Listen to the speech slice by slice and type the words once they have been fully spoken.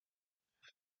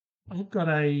I've got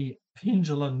a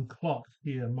pendulum clock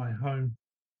here in my home,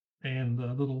 and the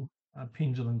little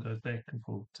pendulum goes back and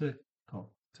forth, tick tock,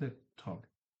 tick tock.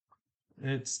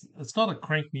 It's not a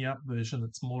crank me up version;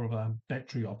 it's more of a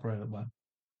battery operated one.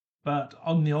 But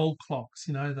on the old clocks,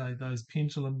 those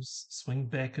pendulums swing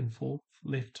back and forth,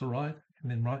 left to right, and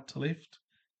then right to left.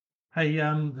 Hey,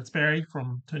 it's Barry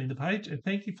from Turning the Page, and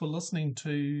thank you for listening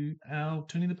to our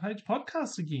Turning the Page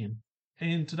podcast again.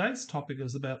 And today's topic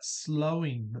is about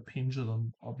slowing the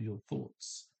pendulum of your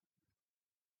thoughts.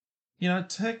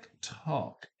 Tick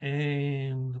tock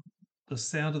and the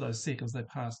sound of those seconds they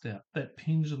passed out, that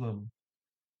pendulum,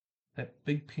 that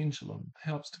big pendulum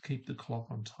helps to keep the clock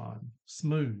on time,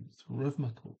 smooth,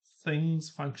 rhythmical, things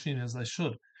functioning as they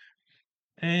should.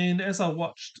 And as I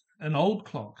watched an old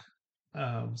clock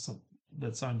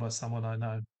that's owned by someone I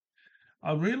know,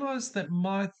 I realized that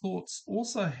my thoughts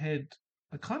also had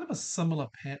a kind of a similar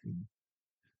pattern.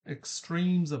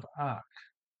 Extremes of arc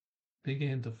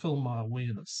began to fill my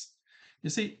awareness. You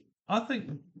see, I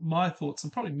think my thoughts,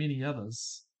 and probably many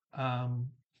others,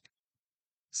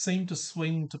 seem to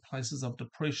swing to places of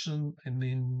depression and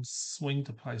then swing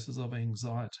to places of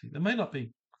anxiety. They may not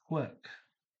be quick,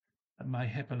 it may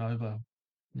happen over,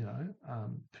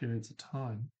 periods of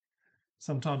time.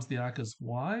 Sometimes the arc is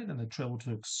wide and they travel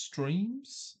to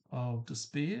extremes of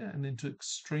despair and then to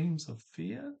extremes of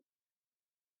fear.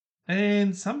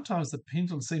 And sometimes the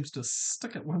pendulum seems to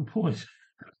stick at one point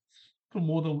for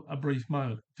more than a brief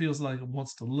moment. It feels like it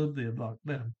wants to live there, like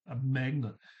that a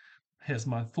magnet has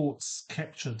my thoughts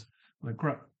captured in a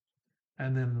grip.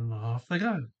 And then off they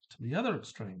go to the other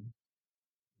extreme.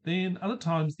 Then other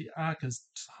times the arc is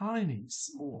tiny,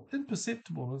 small,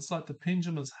 imperceptible. It's like the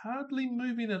pendulum is hardly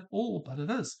moving at all, but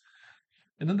it is.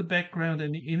 And in the background,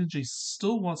 and the energy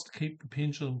still wants to keep the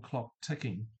pendulum clock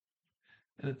ticking.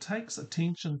 And it takes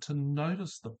attention to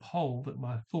notice the pole that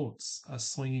my thoughts are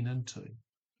swinging into.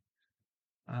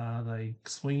 Are they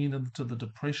swinging into the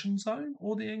depression zone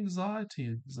or the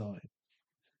anxiety zone?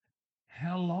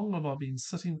 How long have I been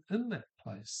sitting in that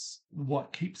place?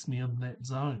 What keeps me in that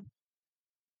zone?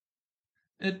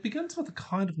 It begins with a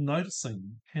kind of noticing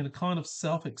and a kind of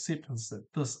self acceptance that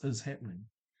this is happening.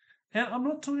 And I'm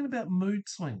not talking about mood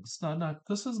swings. No, no.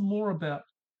 This is more about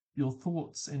your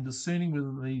thoughts and discerning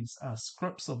whether these are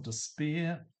scripts of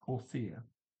despair or fear.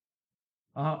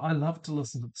 I love to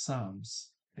listen to the Psalms,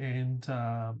 and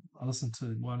I listen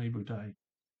to one every day.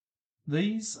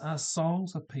 These are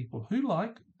songs of people who,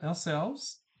 like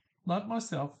ourselves, like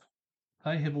myself,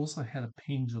 they have also had a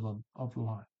pendulum of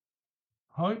life.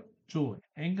 Hope, joy,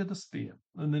 anger, despair,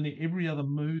 and then every other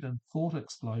mood and thought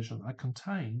explosion are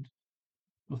contained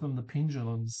within the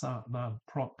pendulum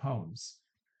poems.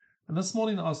 And this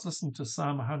morning I was listening to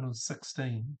Psalm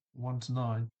 116, 1 to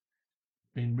 9,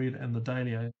 being read in the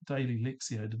daily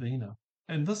Lectio Divina.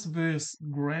 And this verse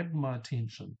grabbed my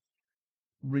attention.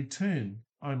 Return,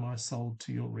 O my soul,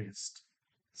 to your rest.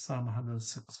 Psalm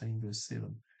 116, verse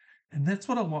 7. And that's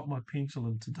what I want my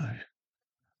pendulum to do,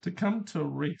 to come to a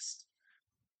rest.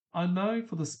 I know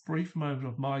for this brief moment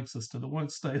of my existence, it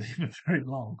won't stay there for very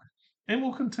long and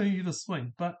will continue to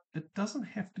swing, but it doesn't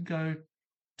have to go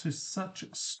to such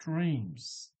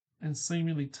extremes and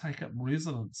seemingly take up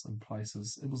residence in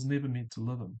places it was never meant to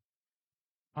live in.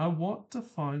 I want to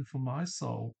find for my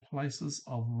soul places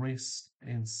of rest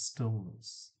and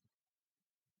stillness.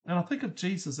 And I think of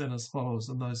Jesus and his followers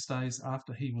in those days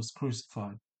after he was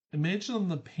crucified. Imagine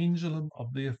the pendulum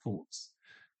of their thoughts: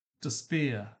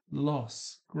 despair,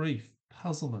 loss, grief,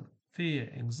 puzzlement,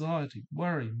 fear, anxiety,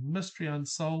 worry, mystery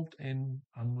unsolved and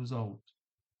unresolved.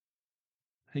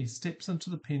 He steps into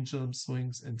the pendulum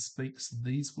swings and speaks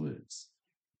these words.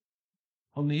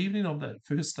 On the evening of that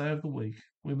first day of the week,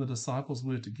 when the disciples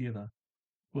were together,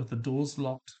 with the doors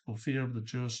locked for fear of the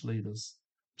Jewish leaders,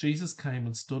 Jesus came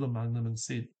and stood among them and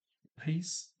said,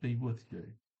 "Peace be with you."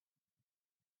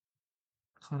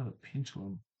 Kind of a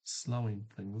pendulum slowing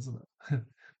thing, isn't it?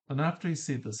 And after he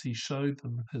said this, he showed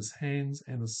them his hands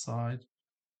and his side,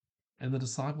 and the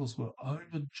disciples were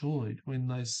overjoyed when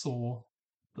they saw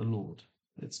the Lord.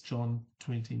 That's John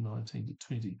 20:19 to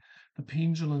 20. The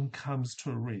pendulum comes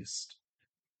to a rest.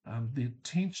 The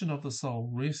attention of the soul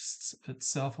rests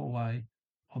itself away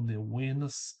on the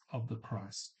awareness of the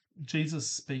Christ. Jesus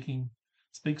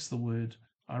speaks the word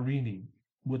irene,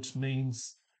 which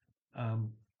means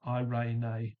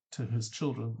irene to his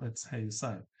children. That's how you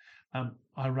say it.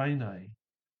 Irene,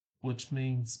 which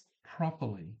means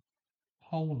properly,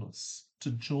 wholeness,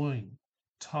 to join,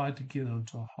 tied together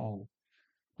into a whole.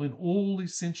 When all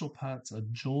essential parts are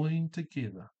joined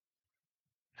together,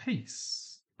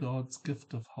 peace God's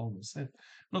gift of wholeness. And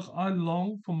look, I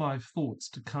long for my thoughts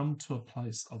to come to a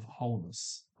place of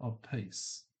wholeness, of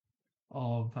peace,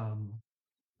 of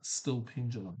still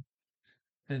pendulum.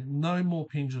 And no more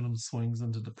pendulum swings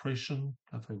into depression,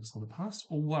 I focus on the past,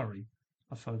 or worry,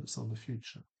 I focus on the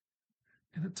future.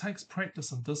 And it takes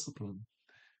practice and discipline.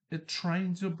 It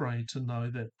trains your brain to know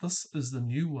that this is the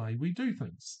new way we do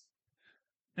things.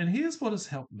 And here's what has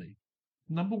helped me.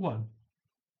 Number one,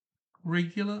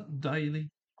 regular daily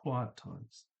quiet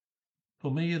times.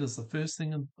 For me, it is the first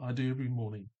thing I do every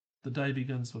morning. The day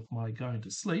begins with my going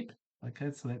to sleep.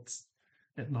 Okay, so that's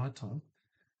at night time.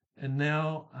 And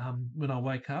now, when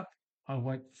I I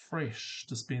wake fresh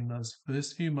to spend those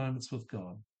first few moments with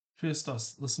God. First, I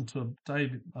listen to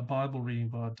a Bible reading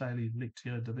by a daily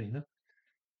Lectio Divina.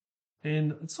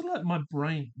 And it's sort of like my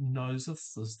brain knows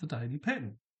this is the daily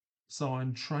pattern. So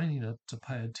I'm training it to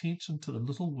pay attention to the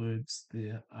little words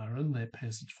there are in that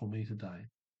passage for me today.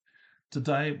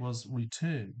 Today it was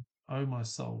return, O my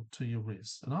soul, to your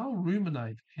rest. And I'll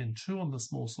ruminate and chew on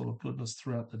this morsel of goodness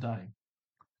throughout the day.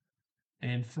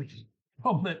 And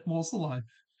from that morsel, I've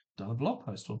done a blog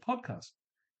post or a podcast.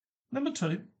 Number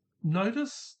two,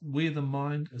 notice where the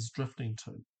mind is drifting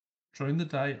to. During the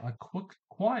day, I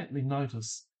quietly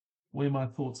notice where my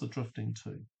thoughts are drifting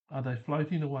to. Are they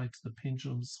floating away to the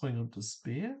pendulum swing of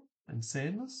despair and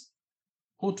sadness,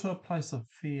 or to a place of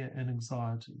fear and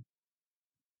anxiety?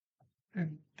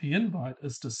 And the invite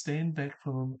is to stand back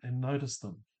from them and notice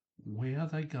them. Where are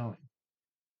they going?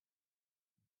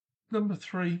 Number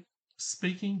three,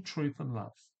 speaking truth and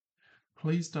love.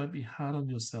 Please don't be hard on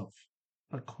yourself,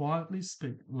 but quietly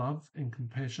speak love and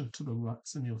compassion to the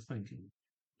ruts in your thinking.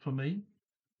 For me,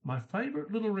 my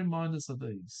favourite little reminders are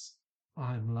these.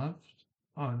 I am loved,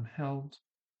 I am held,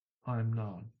 I am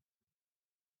known.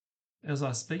 As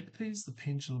I speak these, the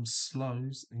pendulum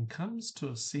slows and comes to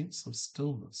a sense of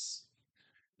stillness.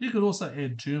 You could also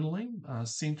add journaling,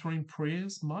 centering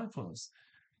prayers, mindfulness.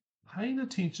 Paying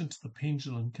attention to the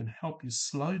pendulum can help you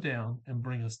slow down and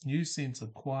bring a new sense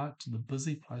of quiet to the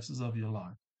busy places of your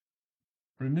life.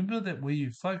 Remember that where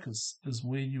you focus is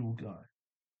where you will go.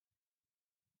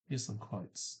 Here's some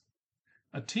quotes.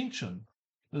 Attention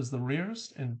is the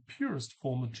rarest and purest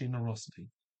form of generosity.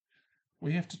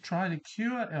 We have to try to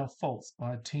cure our faults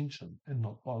by attention and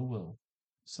not by will.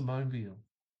 Simone Weil.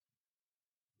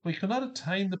 We cannot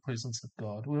attain the presence of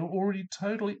God. We're already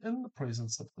totally in the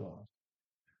presence of God.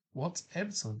 What's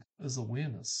absent is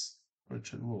awareness.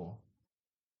 Richard Rohr.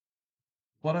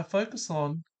 What I focus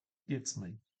on gets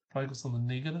me. Focus on the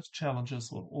negative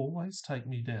challenges will always take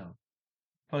me down.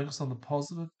 Focus on the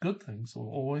positive, good things will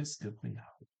always give me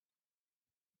hope.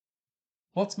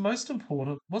 What's the most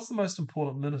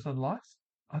important minute in life?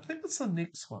 I think it's the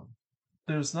next one.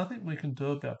 There is nothing we can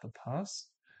do about the past,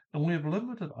 and we have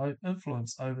limited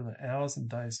influence over the hours and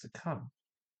days to come.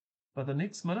 But the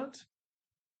next minute,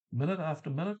 minute after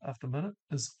minute after minute,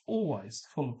 is always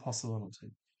full of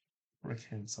possibility. Rick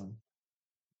Hanson.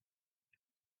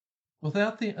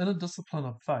 Without the inner discipline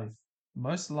of faith,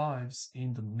 most lives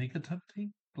end in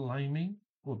negativity, blaming,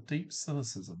 or deep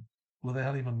cynicism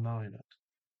without even knowing it.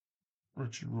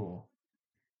 Richard Rohr.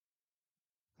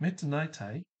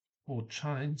 Metanete, or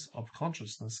change of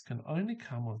consciousness, can only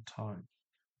come with time.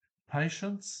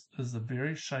 Patience is the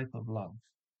very shape of love.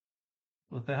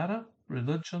 Without it,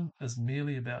 religion is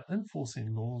merely about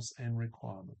enforcing laws and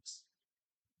requirements.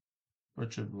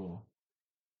 Richard Rohr.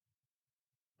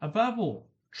 Above all,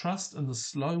 trust in the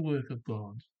slow work of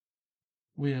God.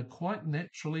 We are quite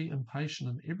naturally impatient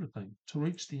in everything to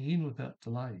reach the end without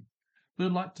delay. We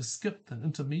would like to skip the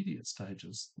intermediate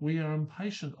stages. We are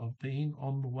impatient of being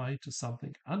on the way to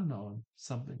something unknown,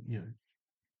 something new.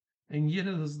 And yet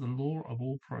it is the law of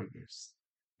all progress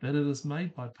that it is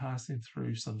made by passing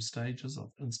through some stages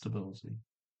of instability,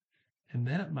 and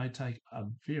that it may take a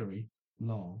very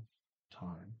long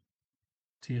time.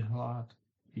 Teilhard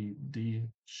D.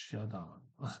 Shadan.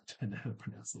 I don't know how to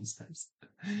pronounce these names.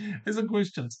 Here's some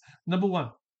questions. Number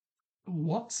one,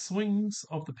 what swings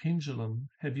of the pendulum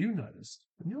have you noticed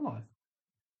in your life?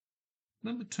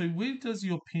 Number two, where does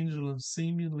your pendulum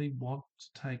seemingly want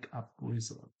to take up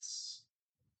residence?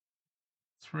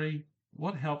 Three,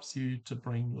 what helps you to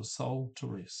bring your soul to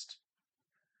rest?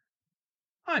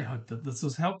 I hope that this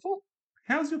was helpful.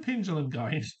 How's your pendulum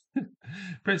going?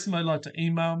 Perhaps you might like to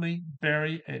email me,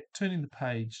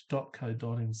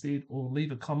 barry@turningthepage.co.nz, or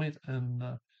leave a comment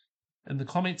in the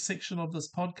comment section of this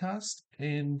podcast.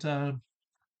 And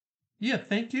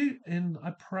thank you. And I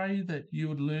pray that you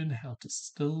would learn how to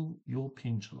still your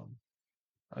pendulum.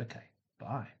 Okay,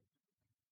 bye.